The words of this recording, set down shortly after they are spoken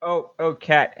Oh,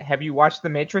 Kat, have you watched The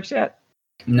Matrix yet?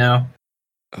 No.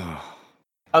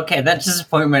 Okay, that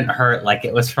disappointment hurt like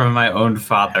it was from my own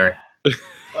father.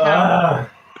 How?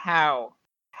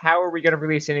 How are we going to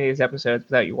release any of these episodes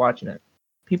without you watching it?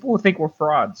 People will think we're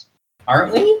frauds.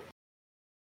 Aren't we?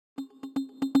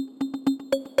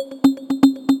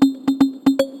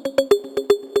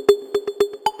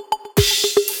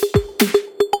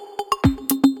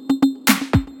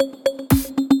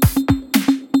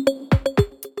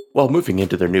 While moving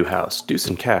into their new house, Deuce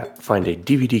and Kat find a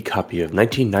DVD copy of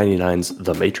 1999's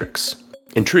The Matrix.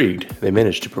 Intrigued, they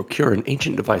manage to procure an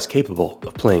ancient device capable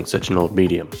of playing such an old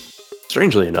medium.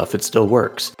 Strangely enough, it still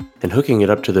works, and hooking it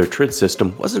up to their TRID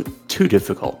system wasn't too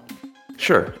difficult.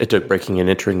 Sure, it took breaking and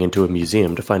entering into a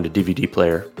museum to find a DVD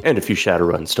player, and a few shadow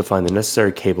runs to find the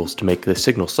necessary cables to make the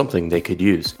signal something they could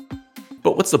use.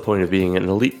 But what's the point of being an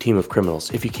elite team of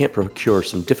criminals if you can't procure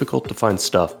some difficult-to-find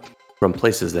stuff from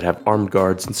places that have armed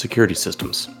guards and security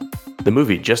systems? The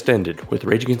movie just ended with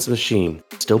Rage Against the Machine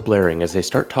still blaring as they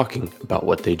start talking about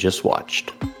what they just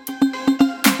watched.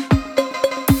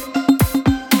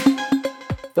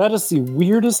 That is the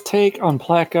weirdest take on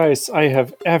Black Ice I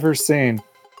have ever seen.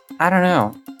 I don't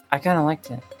know. I kind of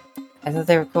liked it. I thought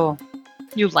they were cool.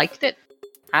 You liked it?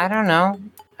 I don't know.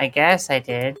 I guess I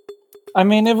did. I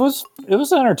mean, it was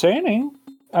entertaining.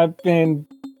 I mean,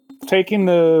 taking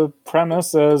the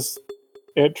premise as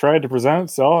it tried to present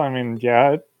itself, I mean,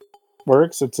 yeah, it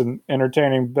works. It's an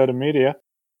entertaining bit of media.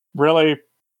 Really,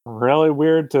 really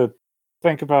weird to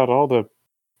think about all the...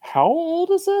 How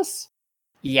old is this?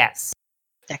 Yes.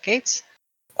 Decades?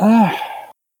 Ah,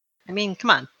 I mean,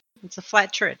 come on. It's a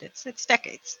flat turret. It's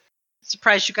decades. I'm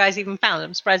surprised you guys even found it.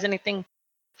 I'm surprised anything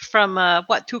from,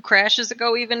 2 crashes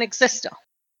ago even exists still.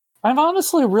 I'm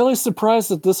honestly really surprised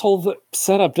that this whole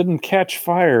setup didn't catch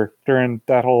fire during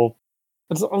that whole...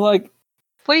 It's like...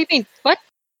 What do you mean? What?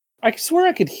 I swear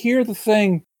I could hear the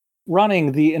thing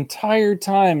running the entire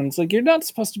time, and it's like, you're not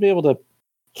supposed to be able to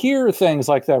hear things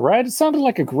like that, right? It sounded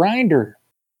like a grinder.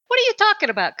 What are you talking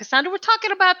about, Cassandra? We're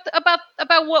talking about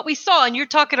what we saw, and you're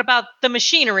talking about the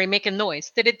machinery making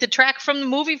noise. Did it detract from the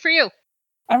movie for you?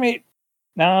 I mean,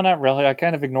 no, not really. I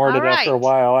kind of ignored it after a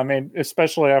while. I mean,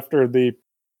 especially after the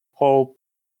whole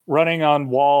running on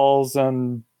walls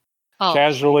and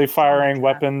casually firing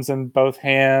weapons in both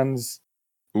hands.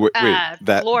 Wait,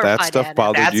 that stuff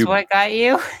bothered you? That's what got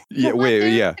you? Yeah,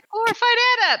 wait, yeah. Glorified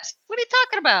adepts. What are you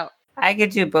talking about? I could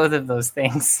do both of those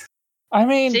things. I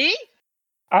mean, see?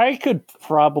 I could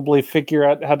probably figure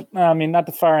out how to, I mean, not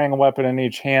the firing a weapon in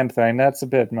each hand thing. That's a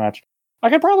bit much. I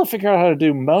could probably figure out how to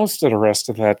do most of the rest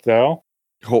of that, though.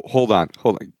 Hold on.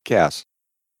 Cass,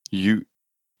 you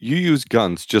use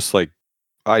guns just like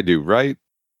I do, right?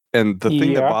 And the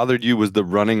thing that bothered you was the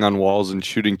running on walls and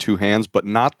shooting 2 hands, but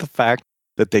not the fact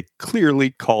that they clearly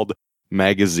called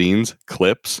magazines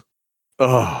clips.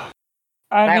 Ugh.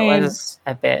 That was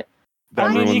a bit.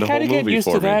 I mean, you kind of get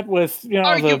used to that with,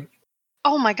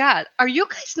 Oh my God. Are you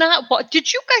guys not...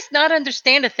 Did you guys not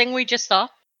understand a thing we just saw?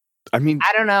 I mean...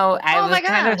 I don't know. I was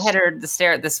kind of headed to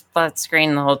stare at this flat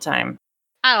screen the whole time.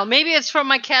 I don't know. Maybe it's from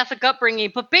my Catholic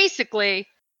upbringing, but basically,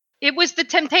 it was the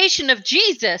temptation of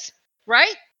Jesus,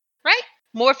 right? Right?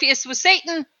 Morpheus was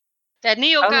Satan. That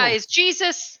Neo guy is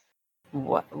Jesus.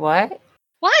 What? What?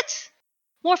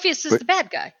 Morpheus is the bad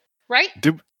guy, right?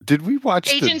 Did we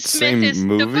watch Agent the Smith same is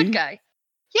movie? the good guy.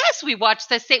 Yes, we watched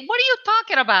the same. What are you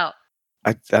talking about?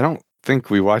 I don't think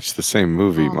we watched the same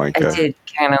movie, Micah. I did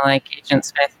kind of like Agent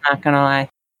Smith, not gonna lie.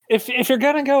 If you're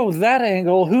gonna go that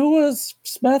angle, who was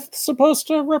Smith supposed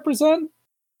to represent?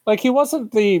 Like,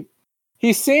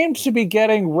 he seemed to be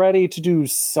getting ready to do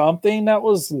something that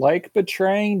was like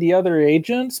betraying the other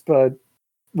agents, but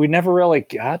we never really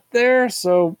got there.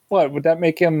 So what, would that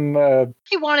make him...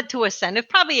 He wanted to ascend. It's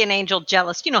probably an angel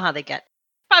jealous. You know how they get.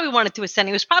 Probably wanted to ascend.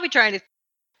 He was probably trying to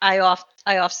eye off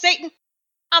Satan.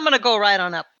 I'm going to go right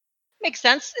on up. Makes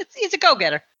sense. He's a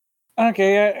go-getter.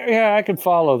 Okay, yeah, I can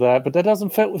follow that, but that doesn't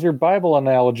fit with your Bible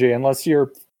analogy unless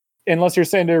you're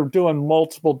saying they're doing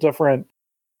multiple different...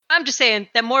 I'm just saying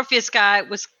that Morpheus guy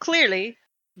was clearly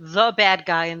the bad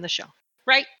guy in the show,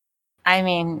 right? I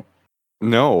mean...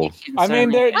 No. I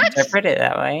mean, they interpret it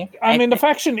that way. I mean, the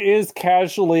faction is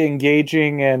casually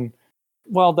engaging in...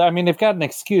 Well, I mean, they've got an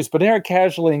excuse, but they're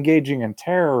casually engaging in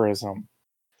terrorism.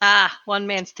 One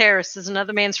man's terrorist is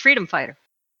another man's freedom fighter.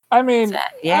 I mean,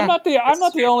 I'm not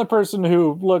the only person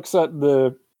who looks at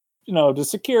the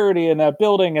security in that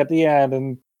building at the end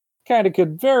and kind of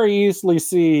could very easily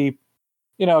see,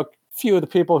 a few of the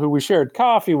people who we shared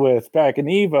coffee with back in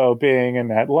Evo being in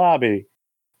that lobby.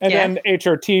 And then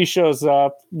HRT shows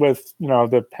up with,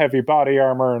 the heavy body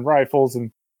armor and rifles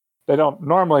and They don't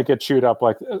normally get chewed up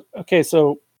like. Okay,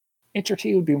 so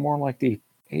HRT would be more like the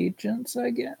agents, I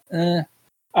guess.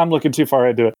 I'm looking too far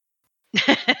into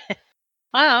it.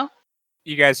 Wow.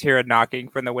 You guys hear a knocking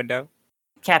from the window?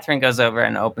 Catherine goes over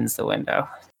and opens the window.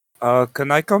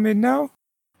 Can I come in now?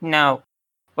 No.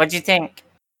 What'd you think?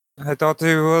 I thought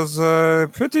it was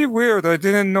pretty weird. I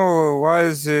didn't know why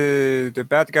the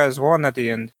bad guys won at the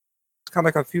end. It's kind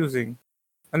of confusing.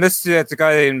 Unless that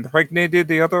guy impregnated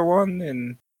the other one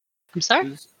and... I'm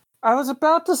sorry? I was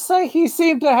about to say he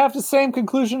seemed to have the same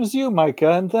conclusion as you,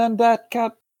 Micah, and then that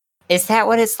got... Is that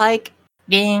what it's like,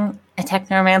 being a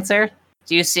technomancer?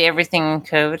 Do you see everything in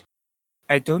code?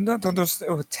 I do not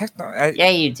understand. Oh, yeah,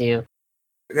 you do.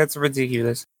 That's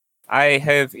ridiculous. I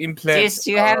have implants.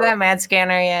 Do you have that mad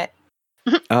scanner yet?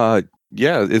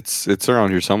 Yeah, it's around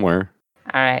here somewhere.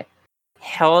 All right.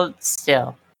 Hold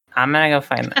still. I'm gonna go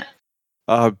find that.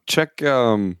 Check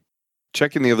in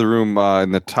the other room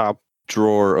in the top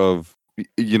drawer of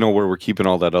where we're keeping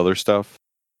all that other stuff.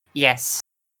 Yes.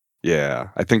 Yeah,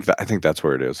 I think that's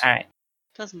where it is. All right.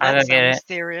 Doesn't that sound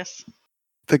mysterious?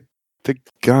 The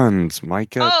guns,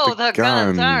 Micah. Oh, the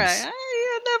guns. All right.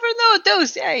 You never know,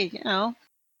 Dose. Hey,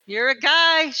 you're a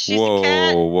guy. She's a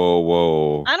cat.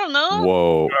 Whoa. I don't know.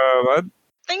 Whoa. What?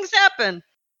 Things happen.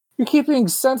 You're keeping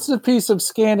sensitive piece of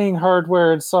scanning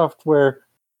hardware and software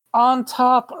on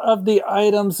top of the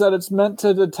items that it's meant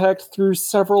to detect through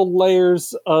several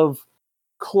layers of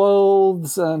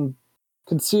clothes and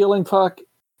concealing puck.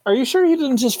 Are you sure you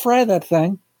didn't just fry that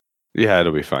thing? Yeah,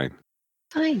 it'll be fine.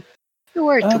 Fine. You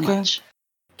worry too much.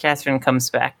 Catherine comes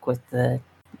back with the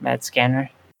med scanner.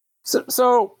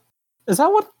 So is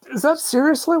that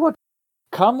seriously what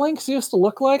comlinks used to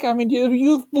look like? I mean,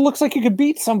 you looks like you could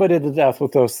beat somebody to death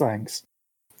with those things.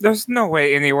 There's no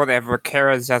way anyone ever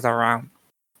carries that around.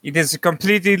 It is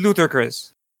completely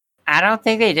ludicrous. I don't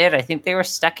think they did. I think they were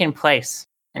stuck in place,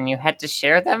 and you had to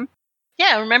share them.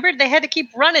 Yeah, remember they had to keep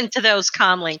running to those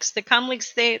comlinks. The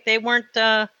comlinks, they weren't.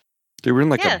 They were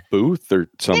in a booth or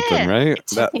something, right?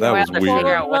 That was weird.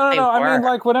 No. I mean,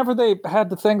 like whenever they had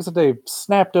the things that they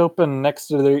snapped open next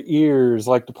to their ears,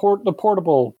 like the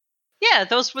portable. Yeah,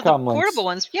 those were the portable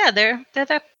ones. Yeah, they're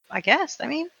I guess. I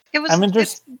mean, it was. I mean,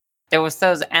 there was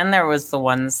those, and there was the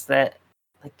ones that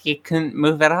you couldn't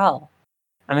move at all.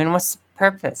 I mean, what's the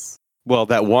purpose? Well,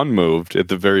 that one moved at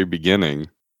the very beginning.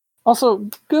 Also,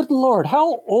 good lord,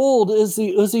 how old is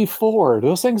the Uzi 4?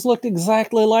 Those things looked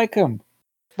exactly like him.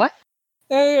 What?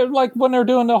 Like when they're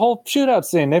doing the whole shootout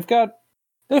scene, they've got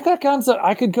guns that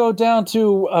I could go down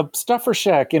to a stuffer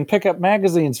shack and pick up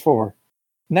magazines for.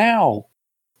 Now,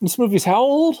 this movie's how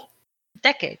old?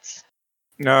 Decades.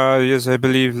 Yes, I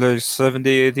believe 70,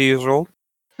 80 years old.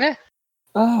 Yeah.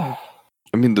 I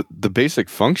mean, the basic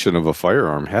function of a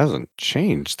firearm hasn't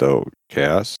changed, though,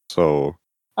 Cass. So.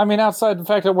 I mean, outside the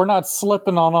fact that we're not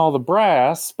slipping on all the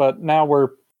brass, but now we're,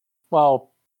 in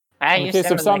the case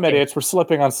of some idiots, we're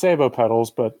slipping on sabo pedals,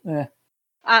 but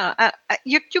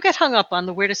You get hung up on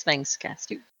the weirdest things, Cass.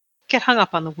 You get hung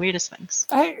up on the weirdest things.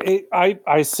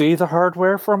 I see the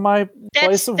hardware from my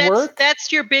place of work.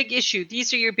 That's your big issue.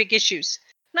 These are your big issues.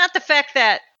 Not the fact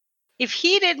that if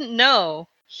he didn't know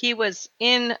he was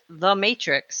in the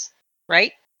Matrix,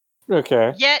 right?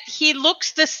 Okay. Yet he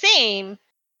looks the same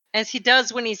as he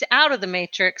does when he's out of the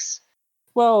Matrix.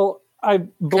 Well, I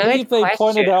believe they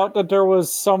pointed out that there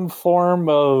was some form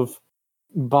of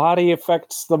body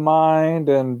affects the mind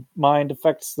and mind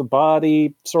affects the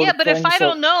body sort of thing. Yeah, but if I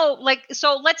don't know,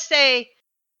 so let's say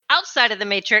outside of the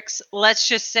Matrix, let's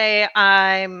just say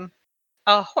I'm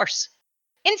a horse.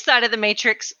 Inside of the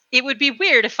Matrix, it would be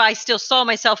weird if I still saw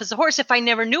myself as a horse if I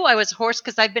never knew I was a horse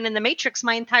because I've been in the Matrix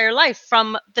my entire life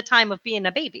from the time of being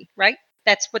a baby, right?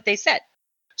 That's what they said.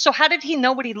 So how did he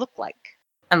know what he looked like?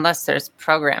 Unless there's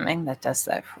programming that does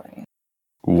that for you.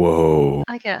 Whoa.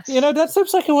 I guess. That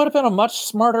seems like it would have been a much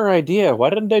smarter idea. Why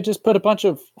didn't they just put a bunch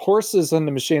of horses in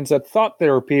the machines that thought they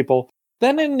were people?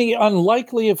 Then in the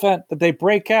unlikely event that they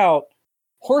break out,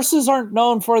 horses aren't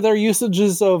known for their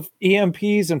usages of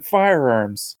EMPs and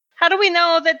firearms. How do we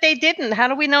know that they didn't? How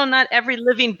do we know not every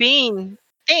living thing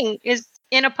is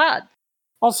in a pod?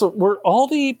 Also, were all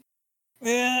the...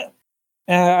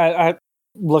 I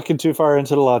looking too far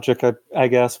into the logic, I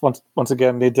guess. Once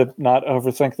again, need to not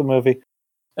overthink the movie.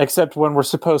 Except when we're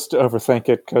supposed to overthink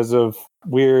it because of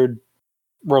weird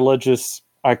religious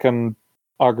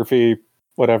iconography,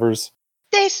 whatevers.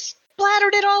 They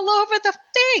splattered it all over the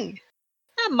thing.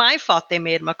 Not my fault they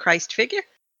made him a Christ figure.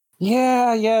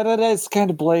 Yeah, that is kind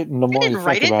of blatant. The more they didn't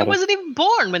write it. It wasn't even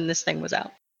born when this thing was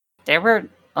out. They were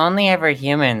only ever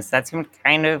humans. That seemed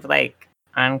kind of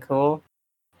uncool,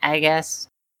 I guess.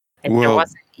 If there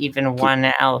wasn't even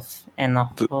one elf in the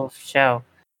whole show.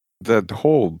 That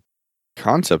whole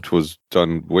concept was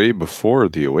done way before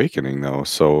The Awakening, though.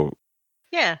 So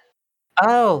Yeah.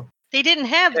 Oh, They didn't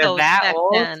have they're those that back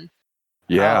old? then.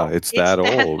 yeah, Oh. it's that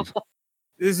old.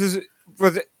 This is.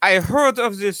 But I heard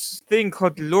of this thing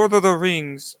called Lord of the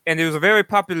Rings, and it was very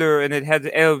popular, and it had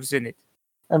elves in it.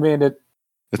 I mean, It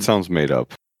sounds made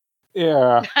up.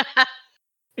 yeah.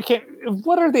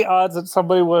 What are the odds that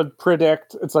somebody would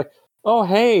predict? It's like, oh,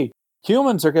 hey,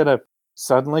 humans are going to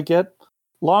suddenly get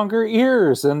longer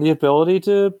ears and the ability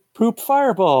to poop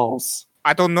fireballs.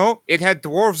 I don't know. It had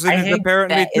dwarves in I it think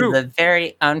apparently that too. is a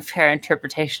very unfair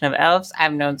interpretation of elves.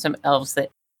 I've known some elves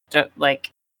that don't,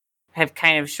 have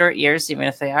kind of short ears, even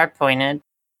if they are pointed,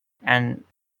 and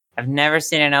I've never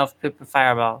seen an elf poop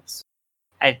fireballs.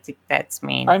 I think that's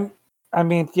mean.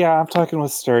 I'm talking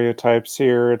with stereotypes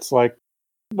here. It's like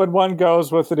when one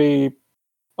goes with the,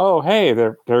 oh, hey,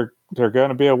 they're going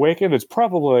to be awakened. It's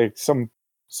probably some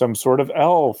sort of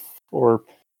elf, or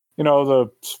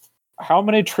how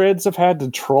many trids have had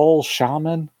the troll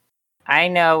shaman? I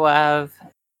know of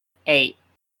 8.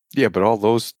 Yeah, but all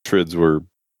those trids were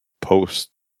post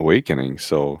Awakening,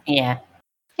 so Yeah.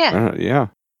 yeah.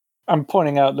 I'm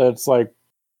pointing out that it's like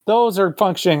those are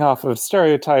functioning off of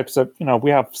stereotypes that we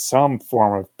have some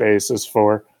form of basis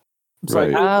for. It's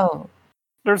Right. like,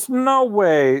 there's no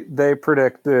way they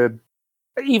predicted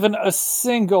even a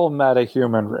single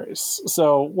meta-human race.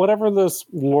 So whatever this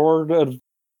Lord of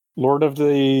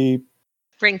the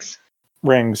Rings.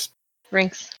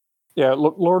 Yeah,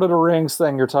 Lord of the Rings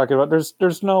thing you're talking about.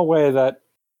 There's no way that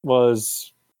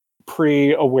was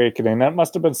pre-Awakening. That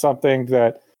must have been something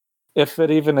that, if it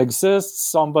even exists,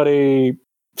 somebody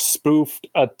spoofed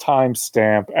a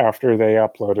timestamp after they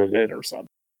uploaded it or something.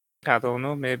 I don't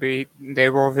know. Maybe they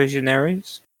were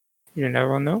visionaries. You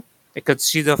never know. They could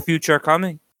see the future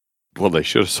coming. Well, they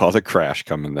should have saw the crash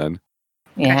coming then.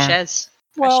 Yeah. Crashes.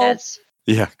 Well,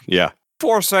 Yeah.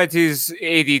 Foresight is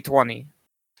 80-20.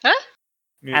 Huh?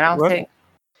 You- I don't what? think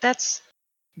That's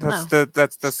that's no.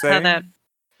 the same.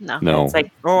 No. it's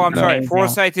like. Oh, I'm sorry. No.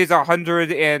 Foresight is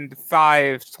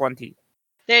 105-20.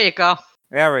 There you go.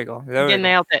 There we go. You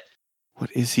nailed it. What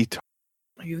is he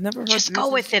You've never heard Just go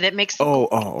with it. It makes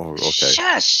okay.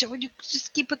 Shush. Would you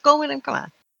just keep it going and come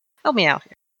on. Help me out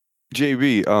here.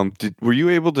 JB, were you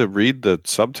able to read the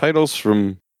subtitles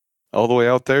from all the way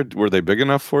out there? Were they big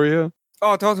enough for you?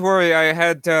 Oh, don't worry. I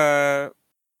had Mr.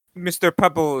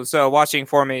 Pebbles watching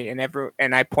for me,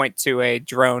 and I point to a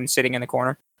drone sitting in the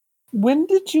corner. When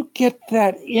did you get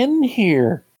that in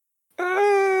here?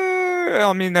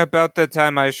 I mean, about the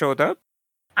time I showed up.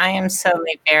 I am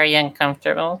suddenly very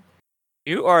uncomfortable.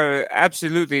 You are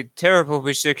absolutely terrible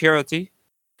with security.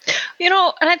 And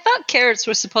I thought carrots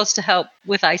were supposed to help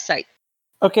with eyesight.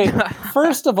 Okay,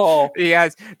 first of all...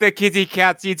 Yes, the kitty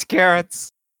cat eats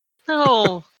carrots.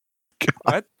 Oh.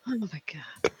 What? Oh my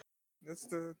god.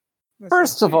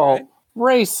 First of all,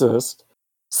 racist.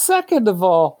 Second of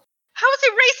all... How is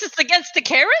it racist against a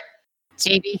carrot?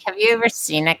 JB, have you ever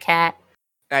seen a cat?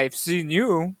 I've seen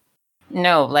you.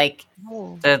 No, like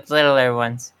the littler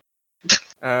ones.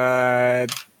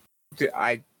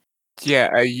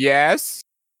 Yes.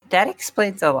 That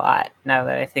explains a lot now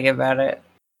that I think about it.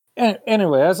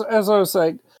 Anyway, as I was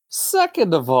saying,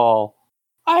 second of all,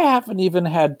 I haven't even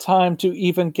had time to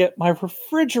even get my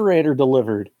refrigerator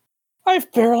delivered.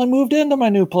 I've barely moved into my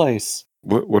new place.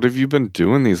 What have you been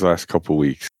doing these last couple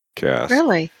weeks, Cass?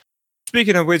 Really?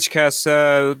 Speaking of which, Cass,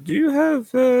 do you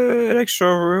have an extra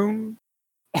room?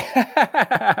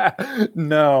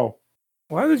 No.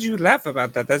 Why would you laugh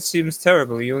about that? That seems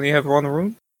terrible. You only have one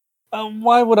room?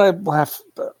 Why would I laugh?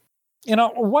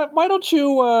 Why don't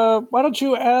you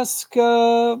ask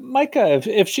Micah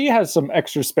if she has some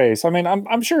extra space? I mean,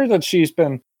 I'm sure that she's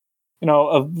been,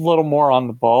 a little more on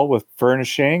the ball with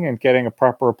furnishing and getting a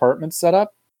proper apartment set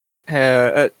up.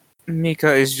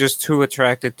 Mika is just too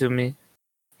attracted to me.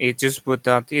 It just would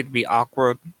not. It'd be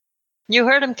awkward. You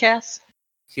heard him, Cass.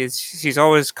 She's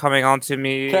always coming on to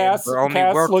me. Cass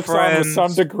looks on with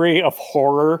some degree of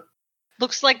horror.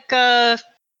 Looks like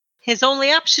his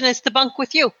only option is to bunk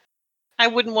with you. I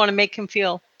wouldn't want to make him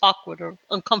feel awkward or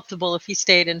uncomfortable if he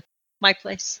stayed in my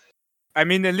place. I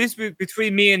mean, at least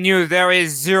between me and you, there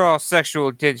is zero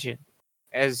sexual tension.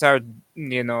 As our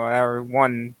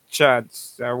one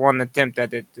chance, our one attempt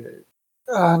at it.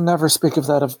 Never speak of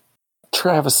that of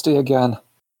travesty again.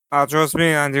 Trust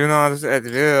me, I do not.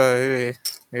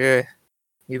 Yeah,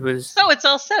 he was. So it's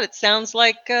all set. It sounds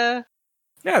like. Yeah,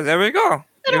 there we go.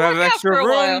 You have extra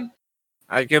room.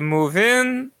 I can move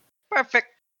in. Perfect.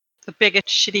 The biggest,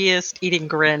 shittiest eating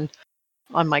grin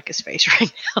on Micah's face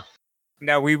right now.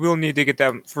 Now, we will need to get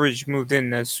that fridge moved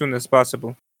in as soon as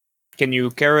possible. Can you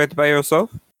carry it by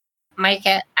yourself?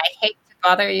 Micah, I hate to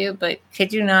bother you, but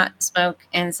could you not smoke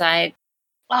inside?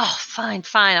 Oh, fine.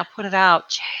 I'll put it out.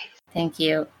 Jay. Thank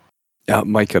you. Yeah,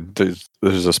 Micah, there's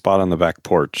a spot on the back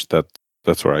porch.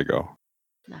 That's where I go.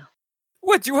 No.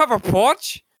 What, you have a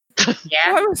porch?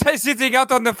 Yeah. Why was I sitting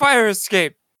out on the fire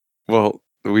escape? Well,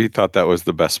 we thought that was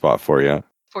the best spot for you.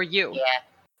 For you. Yeah.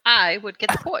 I would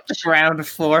get the porch. Ground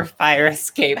floor fire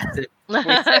escape to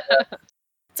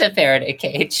Faraday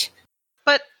cage.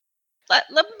 But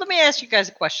let me ask you guys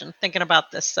a question. Thinking about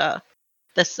this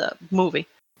movie.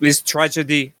 This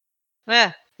tragedy.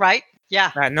 Yeah. Right.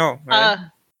 Yeah. I know. Right?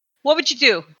 What would you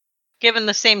do, given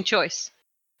the same choice?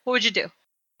 What would you do?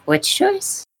 Which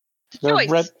choice? The choice.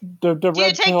 The do you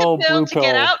red take pill, the pill blue to pill.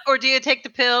 get out, or do you take the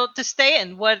pill to stay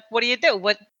in? What do you do?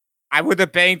 What I would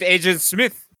have banged Agent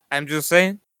Smith. I'm just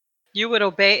saying. you would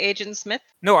obey Agent Smith?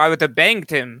 No, I would have banged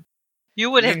him.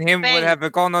 You would Me have. and him would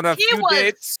have gone on a few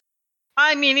dates.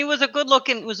 I mean, he was a good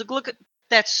looking.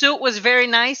 That suit was very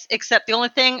nice. Except the only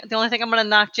thing I'm gonna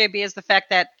knock JB is the fact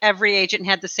that every agent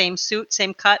had the same suit,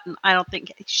 same cut, and I don't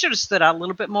think he should have stood out a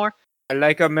little bit more. I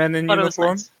like a man in But it was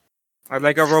uniform. nice. I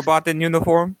like a robot in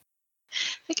uniform. I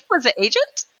think it was an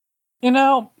agent. You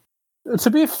know, to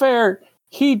be fair,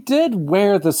 he did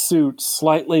wear the suit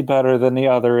slightly better than the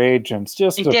other agents.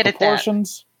 Just He the did at that.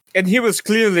 proportions. And he was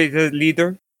clearly the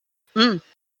leader.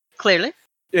 Clearly.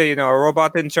 Yeah, a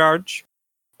robot in charge.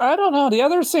 I don't know. The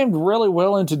others seemed really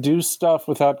willing to do stuff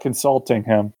without consulting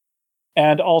him,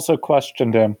 and also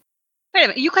questioned him. Wait a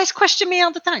minute. You guys question me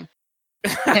all the time.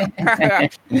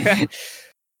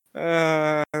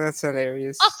 That's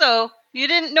hilarious. Also,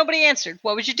 nobody answered.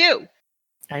 What would you do?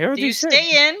 I already Do you said.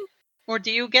 stay in or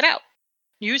do you get out?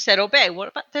 You said obey. What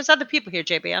about there's other people here,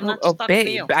 JB? I'm not just talking to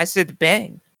Obey. you. I said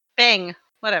bang. Bang.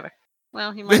 Whatever.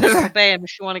 Well, you might just obey him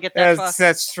if you want to get that far.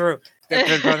 That's true.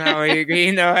 Depends on how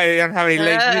he, on how he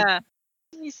lays it.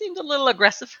 He seemed a little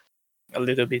aggressive. A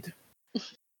little bit.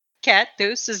 Cat,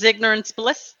 Deuce, is ignorance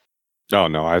bliss? Oh,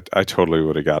 no, I totally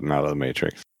would have gotten out of the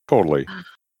Matrix. Totally.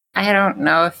 I don't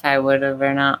know if I would have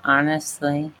or not,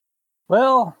 honestly.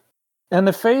 Well, in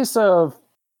the face of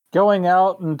going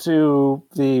out into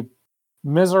the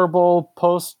miserable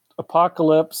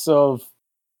post-apocalypse of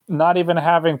not even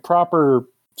having proper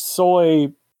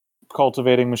soy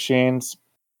cultivating machines,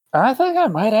 I think I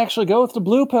might actually go with the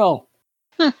blue pill.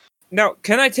 Now,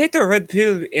 can I take the red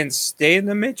pill and stay in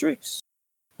the Matrix?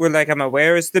 Where, like, I'm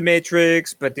aware it's the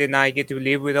Matrix, but then I get to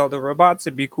live with all the robots.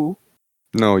 It'd be cool.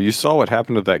 No, you saw what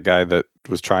happened to that guy that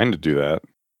was trying to do that.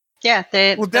 Yeah.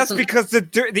 Well, that's because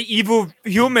the evil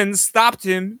humans stopped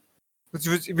him, which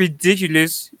was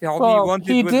ridiculous. All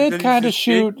he did kind of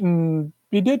shoot and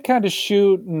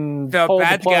the pull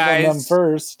bad the plug on them guys.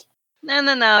 first. No.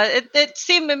 It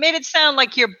made it sound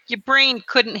like your brain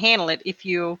couldn't handle it. If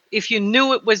you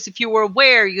knew it was, if you were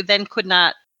aware, you then could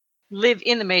not live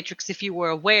in the Matrix. If you were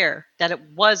aware that it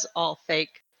was all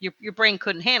fake, your brain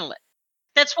couldn't handle it.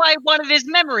 That's why I wanted his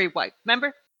memory wiped.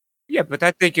 Remember? Yeah, but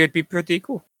I think it'd be pretty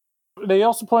cool. They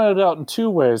also pointed it out in two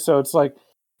ways. So it's like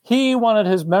he wanted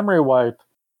his memory wipe,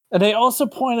 and they also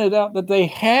pointed out that they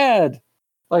had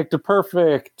like the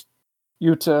perfect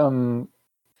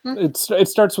it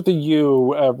starts with a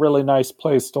U, a really nice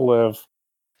place to live.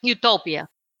 Utopia.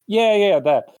 Yeah,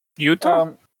 that.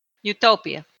 Utah?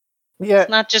 Utopia. Yeah,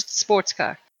 It's not just a sports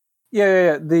car.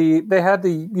 yeah. They had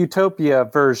the Utopia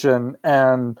version,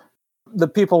 and the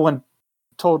people went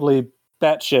totally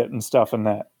batshit and stuff in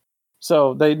that.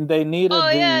 So they needed. Oh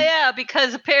yeah,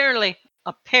 because apparently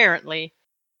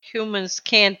humans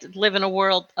can't live in a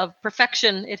world of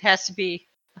perfection. It has to be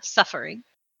suffering.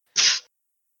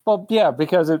 Well, yeah,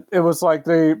 because it was like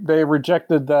they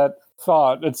rejected that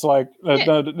thought. It's like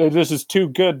this is too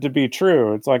good to be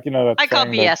true. It's like that. I call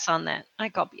thing BS on that. I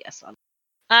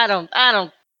don't.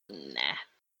 Nah.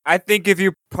 I think if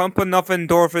you pump enough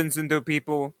endorphins into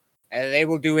people, they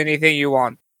will do anything you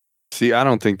want. See, I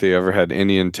don't think they ever had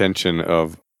any intention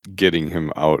of getting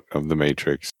him out of the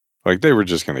Matrix. Like, they were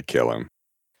just going to kill him.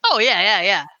 Oh,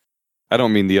 yeah. I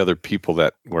don't mean the other people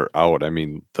that were out. I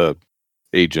mean the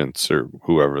agents or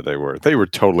whoever they were. They were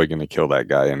totally going to kill that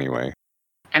guy anyway.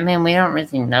 I mean, we don't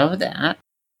really know that.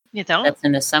 You don't? That's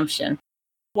an assumption.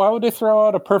 Why would they throw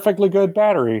out a perfectly good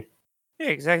battery? Yeah,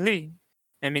 exactly.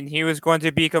 I mean, he was going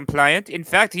to be compliant. In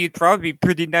fact, he'd probably be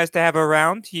pretty nice to have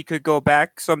around. He could go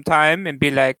back sometime and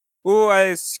be like, oh, I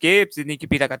escaped. And he could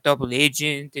be like a double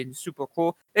agent and super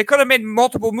cool. They could have made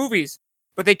multiple movies,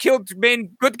 but they killed the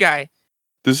main good guy.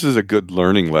 This is a good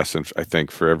learning lesson, I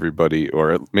think, for everybody,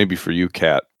 or maybe for you,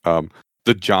 Kat.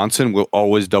 The Johnson will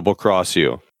always double cross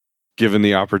you, given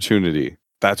the opportunity.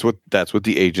 That's what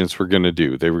the agents were going to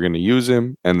do. They were going to use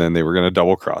him, and then they were going to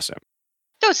double cross him.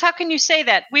 Dose, how can you say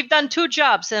that? We've done 2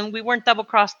 jobs and we weren't double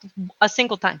crossed a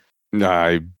single time.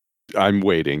 I'm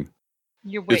waiting.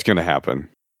 You're waiting. It's going to happen.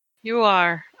 You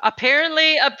are.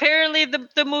 Apparently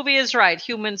the movie is right.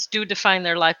 Humans do define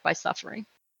their life by suffering.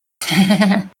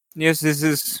 Yes, this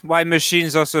is why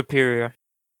machines are superior.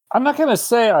 I'm not going to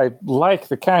say I like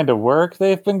the kind of work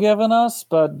they've been giving us,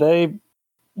 but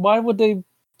why would they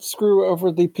screw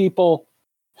over the people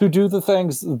who do the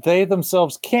things they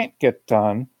themselves can't get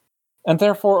done, and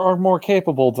therefore are more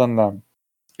capable than them?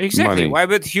 Exactly. Money. Why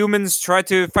would humans try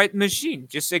to fight machine?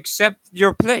 Just accept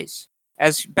your place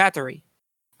as battery.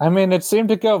 I mean, it seemed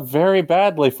to go very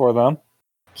badly for them.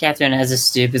 Catherine has a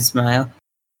stupid smile.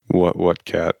 What,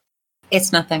 Cat?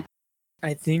 It's nothing.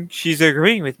 I think she's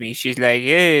agreeing with me. She's like,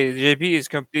 "Hey, JP is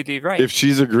completely right." If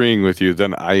she's agreeing with you,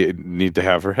 then I need to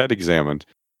have her head examined.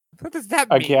 What does that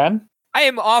mean? Again? I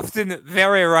am often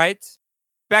very right.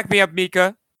 Back me up,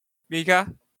 Mika.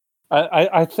 Mika?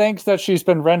 I think that she's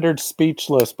been rendered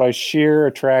speechless by sheer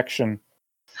attraction.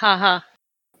 Haha.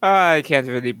 I can't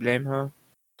really blame her.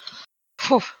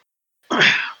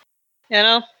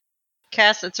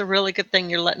 Cass, it's a really good thing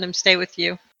you're letting him stay with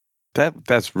you.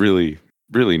 That's really,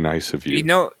 really nice of you. You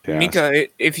know, Cass. Mika,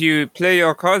 if you play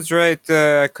your cards right,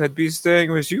 I could be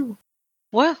staying with you.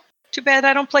 Well, too bad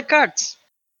I don't play cards.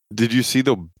 Did you see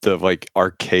the like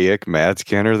archaic mad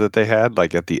scanner that they had,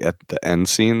 like at the end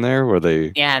scene there, where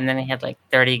they? Yeah, and then they had like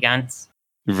 30 guns.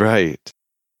 Right.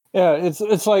 Yeah,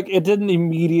 it's like it didn't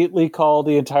immediately call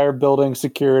the entire building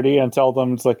security and tell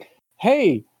them it's like,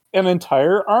 hey, an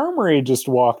entire armory just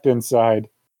walked inside.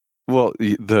 Well,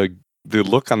 the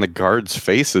look on the guards'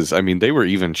 faces, I mean, they were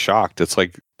even shocked. It's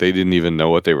like they didn't even know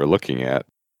what they were looking at.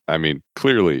 I mean,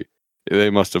 clearly, they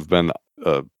must have been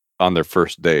on their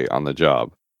first day on the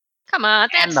job. Come on,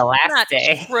 that's the last not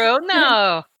day. true.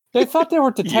 No. They thought they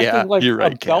were detecting Yeah, like you're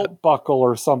right, a belt buckle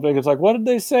or something. It's like, what did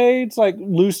they say? It's like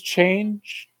loose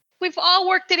change. We've all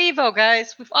worked at Evo,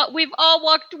 guys. We've all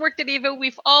worked at Evo.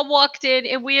 We've all walked in,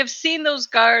 and we have seen those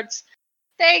guards.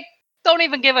 They don't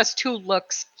even give us 2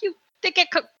 looks. They get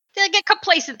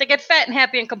complacent. They get fat and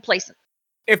happy and complacent.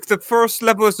 If the first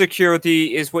level of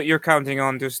security is what you're counting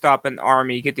on to stop an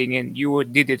army getting in, you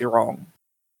did it wrong.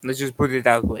 Let's just put it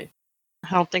that way. I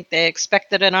don't think they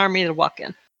expected an army to walk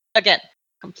in. Again,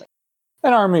 complacent.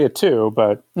 An army of 2,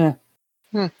 but Well,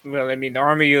 I mean, the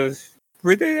army of...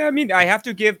 I mean, I have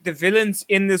to give the villains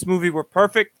in this movie were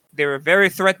perfect. They were very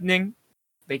threatening.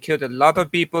 They killed a lot of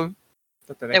people.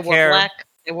 They wore black.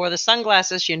 They wore the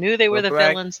sunglasses. You knew they were the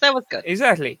villains. That was good.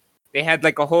 Exactly. They had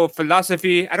like a whole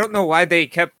philosophy. I don't know why they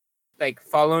kept like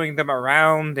following them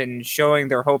around and showing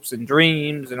their hopes and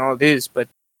dreams and all this, but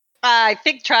I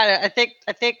think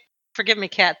forgive me,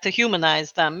 Kat, to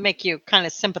humanize them, make you kind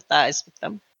of sympathize with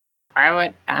them. I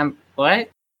would what?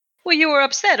 Well, you were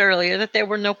upset earlier that there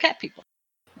were no cat people.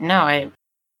 No,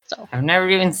 I've never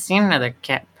even seen another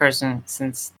cat person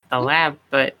since the lab,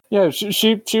 but yeah,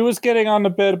 she was getting on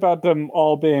the bit about them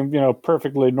all being,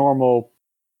 perfectly normal,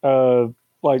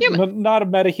 like not a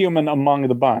metahuman among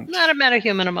the bunch. Not a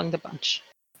metahuman among the bunch.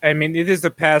 I mean, it is the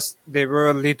past. They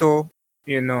were a little,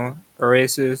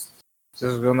 racist.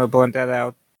 Just gonna point that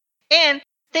out. And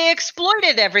they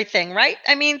exploited everything, right?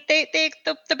 I mean,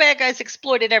 the bad guys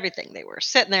exploited everything. They were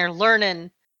sitting there learning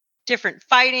different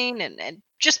fighting and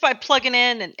just by plugging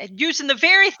in and using the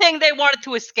very thing they wanted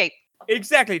to escape.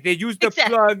 Exactly. They used the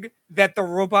plug that the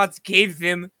robots gave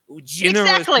them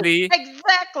generously.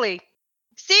 Exactly.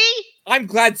 See? I'm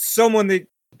glad someone that,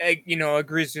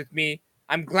 agrees with me.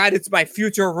 I'm glad it's my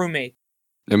future roommate.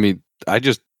 I mean, I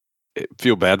just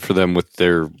feel bad for them with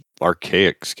their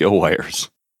archaic skill wires.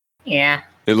 Yeah.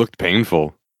 It looked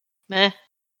painful. You're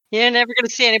never going to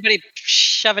see anybody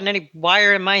shoving any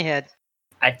wire in my head.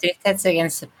 I think that's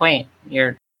against the point.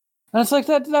 It's like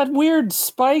that weird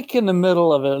spike in the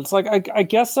middle of it. It's like, I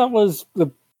guess that was the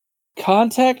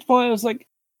contact point. It was like,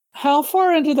 how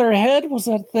far into their head was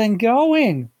that thing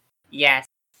going? Yes.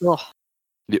 Ugh.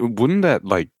 Wouldn't that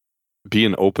be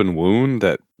an open wound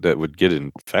that would get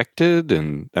infected?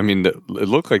 And I mean, it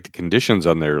looked like the conditions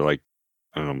on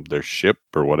their ship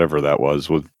or whatever that was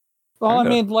Well,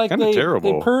 they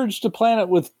purged the planet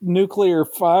with nuclear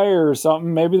fire or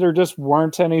something. Maybe there just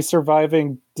weren't any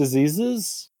surviving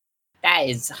diseases. That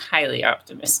is highly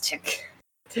optimistic.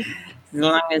 As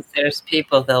long as there's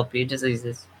people, there'll be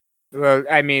diseases. Well,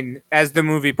 I mean, as the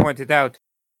movie pointed out,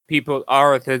 people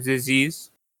are the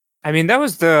disease. I mean, I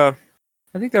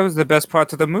think that was the best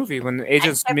part of the movie when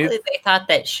Agent Smith... They thought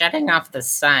that shutting off the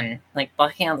sun,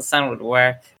 blocking out the sun would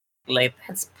work.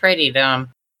 That's pretty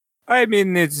dumb. I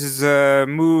mean, it's a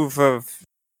move of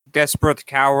desperate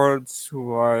cowards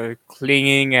who are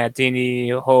clinging at any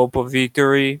hope of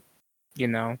victory. You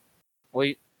know, will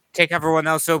you take everyone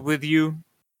else up with you?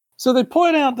 So they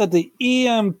point out that the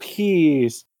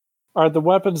EMPs are the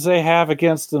weapons they have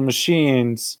against the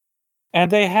machines, and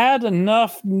they had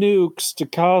enough nukes to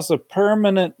cause a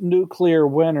permanent nuclear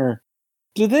winter.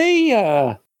 Do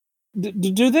they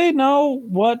do they know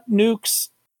what nukes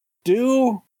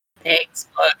do? They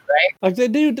explode, right? Like they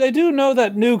do know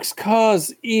that nukes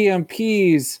cause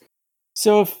EMPs.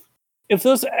 So if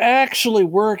those actually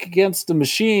work against the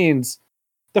machines,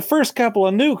 the first couple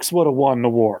of nukes would have won the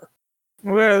war.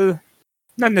 Well,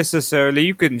 not necessarily.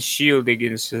 You can shield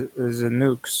against the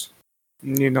nukes.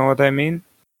 You know what I mean?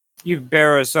 You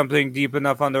bury something deep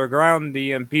enough underground,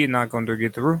 the EMP not going to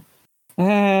get through.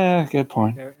 Good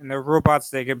point. And the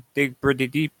robots, they can dig pretty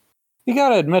deep. You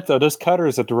gotta admit, though, those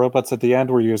cutters that the robots at the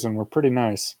end were using were pretty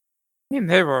nice.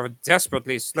 They were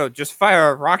desperately slow. Just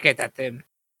fire a rocket at them.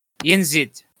 Ends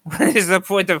it. What is the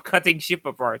point of cutting ship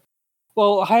apart?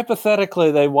 Well,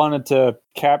 hypothetically, they wanted to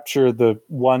capture the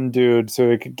one dude so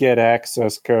he could get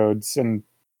access codes, and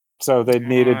so they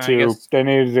needed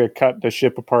to cut the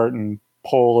ship apart and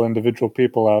pull individual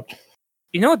people out.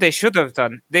 You know what they should have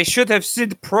done? They should have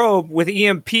sent probe with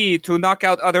EMP to knock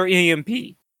out other EMP.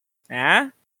 Huh?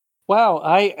 Wow,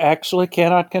 I actually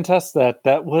cannot contest that.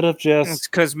 That would have just... It's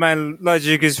because my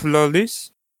logic is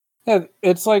flawless. Yeah,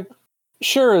 it's like,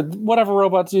 sure, whatever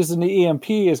robot's using the EMP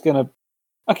is going to...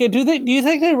 Okay, do you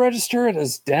think they register it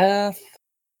as death?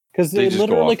 Because they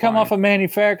literally come off a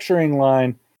manufacturing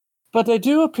line, but they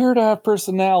do appear to have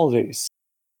personalities.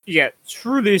 Yeah,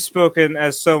 truly spoken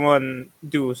as someone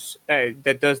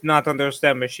that does not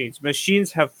understand machines.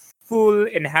 Machines have full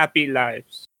and happy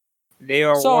lives. They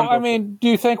are so, wonderful. I mean, do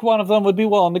you think one of them would be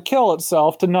willing to kill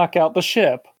itself to knock out the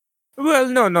ship? Well,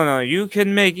 no. You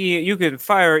can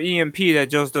fire EMP that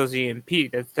just does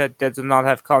EMP. That does not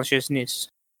have consciousness.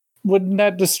 Wouldn't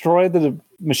that destroy the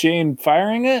machine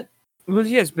firing it? Well,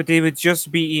 yes, but they would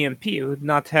just be EMP. It would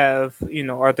not have,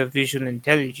 artificial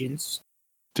intelligence.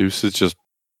 Deuce is just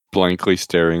blankly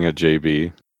staring at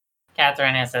JB.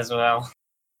 Catherine is as well.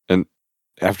 And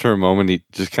after a moment, he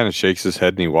just kind of shakes his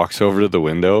head and he walks over to the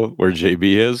window where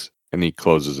JB is and he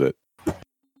closes it.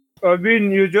 I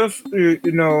mean, you just, And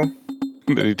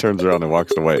then he turns around and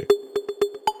walks away.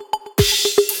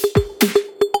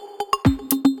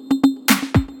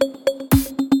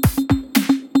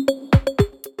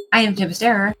 I am Tempest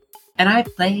Error, and I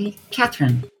play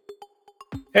Catherine.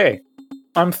 Hey,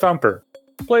 I'm Thumper,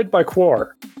 played by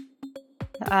Quar.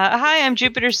 Hi, I'm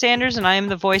Jupiter Sanders, and I am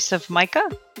the voice of Micah.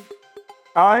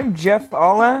 I'm Jeff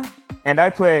Alla, and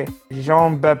I play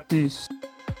Jean-Baptiste.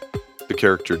 The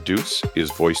character Deuce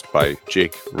is voiced by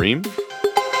Jake Ream.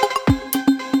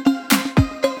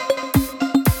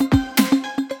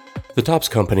 The Topps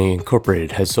Company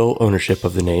Incorporated has sole ownership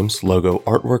of the names, logo,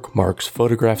 artwork, marks,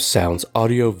 photographs, sounds,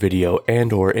 audio, video,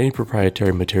 and/or any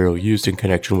proprietary material used in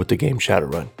connection with the game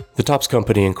Shadowrun. The Topps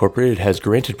Company Incorporated has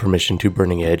granted permission to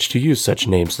Burning Edge to use such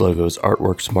names, logos,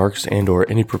 artworks, marks, and/or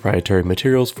any proprietary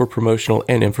materials for promotional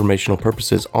and informational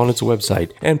purposes on its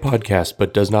website and podcast,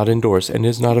 but does not endorse and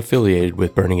is not affiliated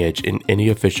with Burning Edge in any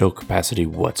official capacity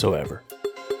whatsoever.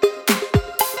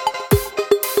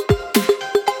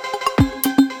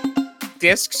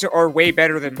 Discs are way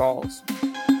better than balls.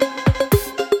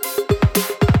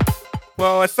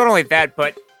 Well, it's not only that,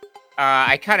 but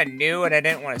I kind of knew and I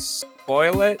didn't want to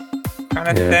spoil it, kind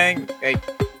of thing. I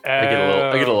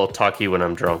get a little talky when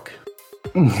I'm drunk.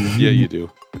 Yeah, you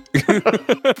do.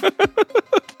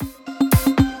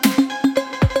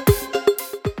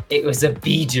 It was a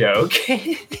B joke.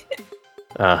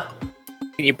 Can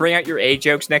you bring out your A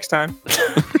jokes next time?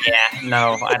 Yeah,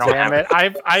 no, I don't Damn it.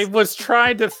 I was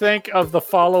trying to think of the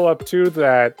follow-up to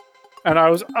that, and I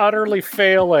was utterly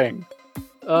failing.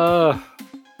 Well,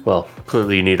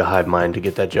 clearly you need a hive mind to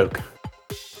get that joke.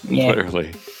 Yeah.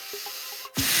 Clearly.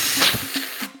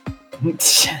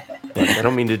 I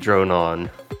don't mean to drone on.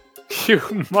 You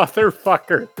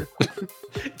motherfucker.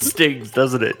 It stings,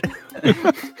 doesn't it?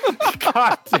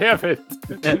 God damn it.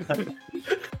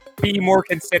 Be more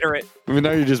considerate. I mean,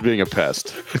 now you're just being a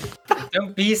pest.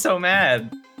 Don't be so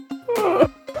mad.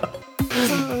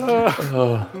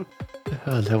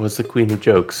 That was the queen of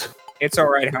jokes. It's all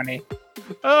right, honey.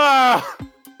 I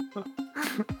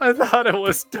thought it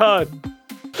was done.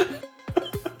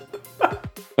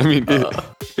 I mean,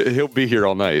 he'll be here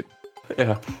all night.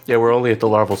 Yeah, we're only at the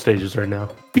larval stages right now.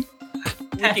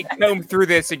 We can comb through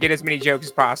this and get as many jokes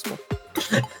as possible.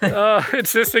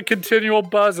 It's just a continual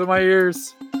buzz in my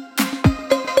ears.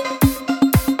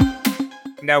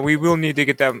 Now, we will need to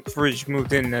get that fridge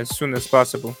moved in as soon as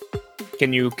possible.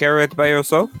 can you carry it by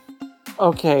yourself?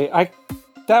 Okay,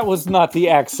 that was not the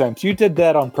accent. You did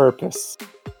that on purpose.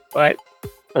 What?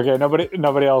 Okay,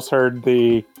 nobody else heard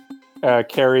the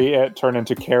carry it turn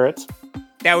into carrot.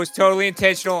 That was totally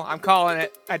intentional. I'm calling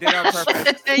it. I did it on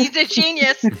purpose. He's a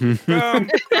genius.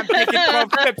 Boom. I'm taking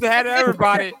 12 steps ahead of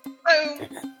everybody. Boom.